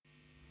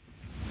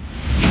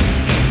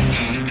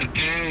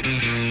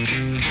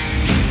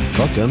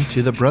Welcome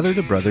to the Brother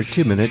to Brother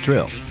 2-Minute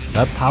Drill,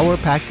 a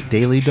power-packed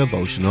daily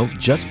devotional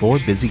just for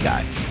busy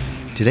guys.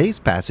 Today's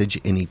passage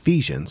in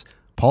Ephesians,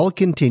 Paul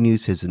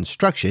continues his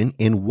instruction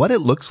in what it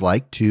looks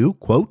like to,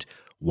 quote,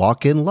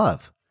 walk in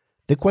love.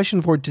 The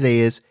question for today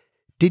is,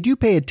 did you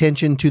pay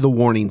attention to the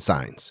warning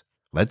signs?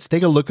 Let's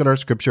take a look at our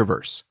scripture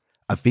verse.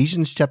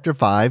 Ephesians chapter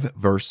 5,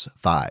 verse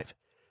 5.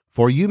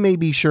 For you may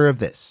be sure of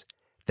this,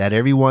 that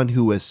everyone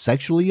who is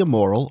sexually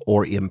immoral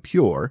or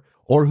impure,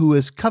 or who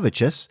is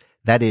covetous,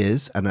 that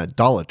is, an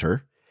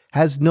idolater,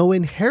 has no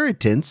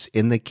inheritance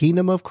in the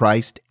kingdom of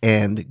Christ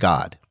and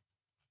God.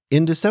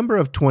 In December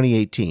of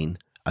 2018,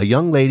 a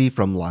young lady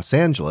from Los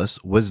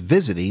Angeles was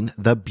visiting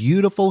the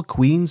beautiful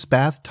Queen's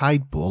Bath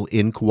tide pool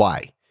in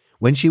Kauai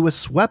when she was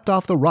swept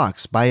off the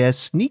rocks by a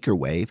sneaker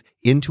wave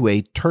into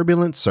a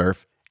turbulent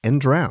surf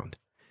and drowned.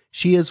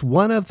 She is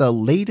one of the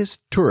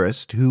latest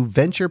tourists who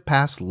venture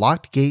past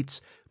locked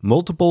gates,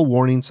 multiple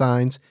warning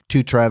signs,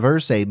 to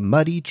traverse a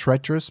muddy,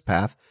 treacherous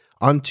path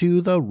onto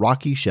the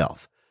rocky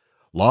shelf.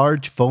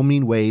 Large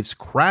foaming waves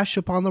crash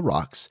upon the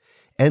rocks,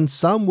 and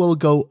some will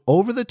go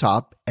over the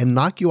top and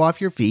knock you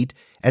off your feet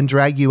and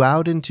drag you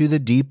out into the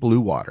deep blue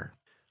water.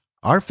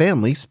 Our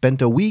family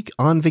spent a week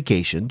on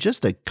vacation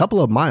just a couple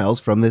of miles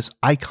from this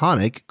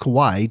iconic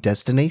Kauai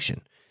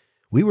destination.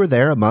 We were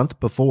there a month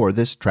before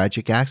this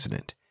tragic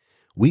accident.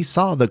 We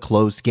saw the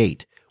closed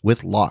gate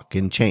with lock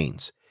and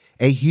chains.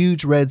 A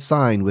huge red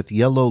sign with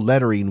yellow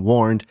lettering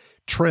warned,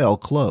 "Trail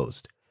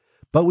closed."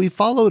 But we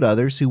followed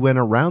others who went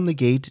around the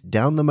gate,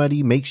 down the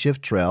muddy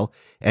makeshift trail,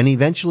 and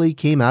eventually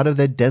came out of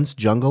the dense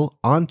jungle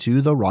onto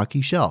the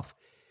rocky shelf.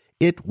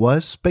 It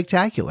was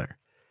spectacular.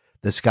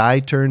 The sky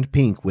turned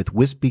pink with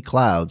wispy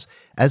clouds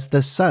as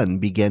the sun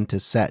began to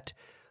set.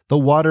 The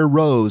water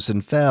rose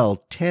and fell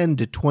 10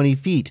 to 20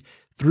 feet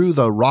through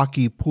the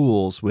rocky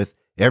pools with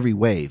every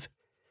wave.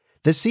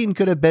 The scene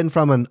could have been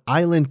from an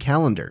island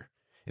calendar.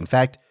 In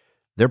fact,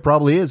 there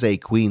probably is a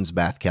Queen's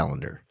Bath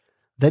calendar.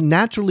 The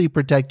naturally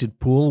protected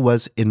pool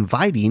was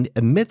inviting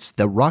amidst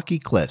the rocky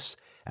cliffs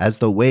as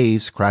the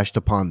waves crashed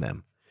upon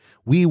them.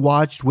 We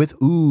watched with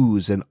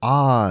oohs and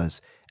ahs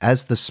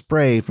as the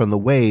spray from the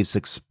waves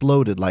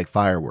exploded like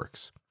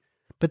fireworks.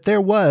 But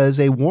there was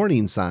a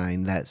warning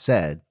sign that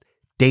said,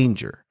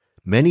 "Danger.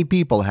 Many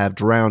people have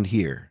drowned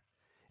here."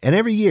 And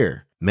every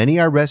year, many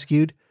are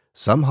rescued,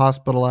 some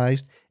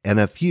hospitalized, and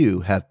a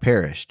few have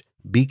perished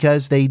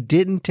because they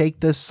didn't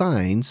take the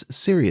signs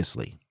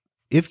seriously.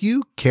 If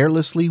you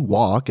carelessly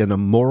walk an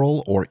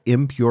immoral or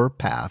impure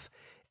path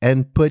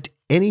and put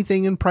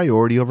anything in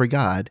priority over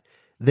God,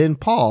 then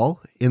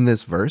Paul, in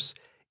this verse,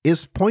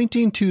 is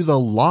pointing to the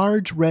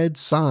large red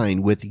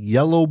sign with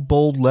yellow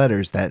bold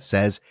letters that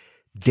says,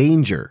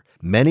 "Danger.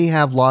 Many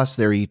have lost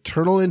their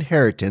eternal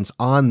inheritance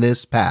on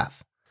this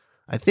path."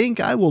 I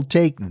think I will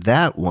take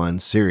that one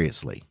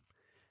seriously.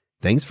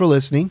 Thanks for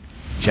listening.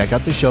 Check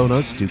out the show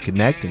notes to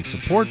connect and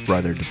support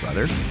Brother to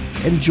Brother,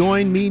 and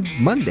join me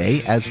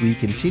Monday as we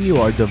continue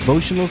our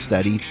devotional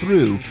study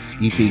through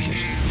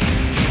Ephesians.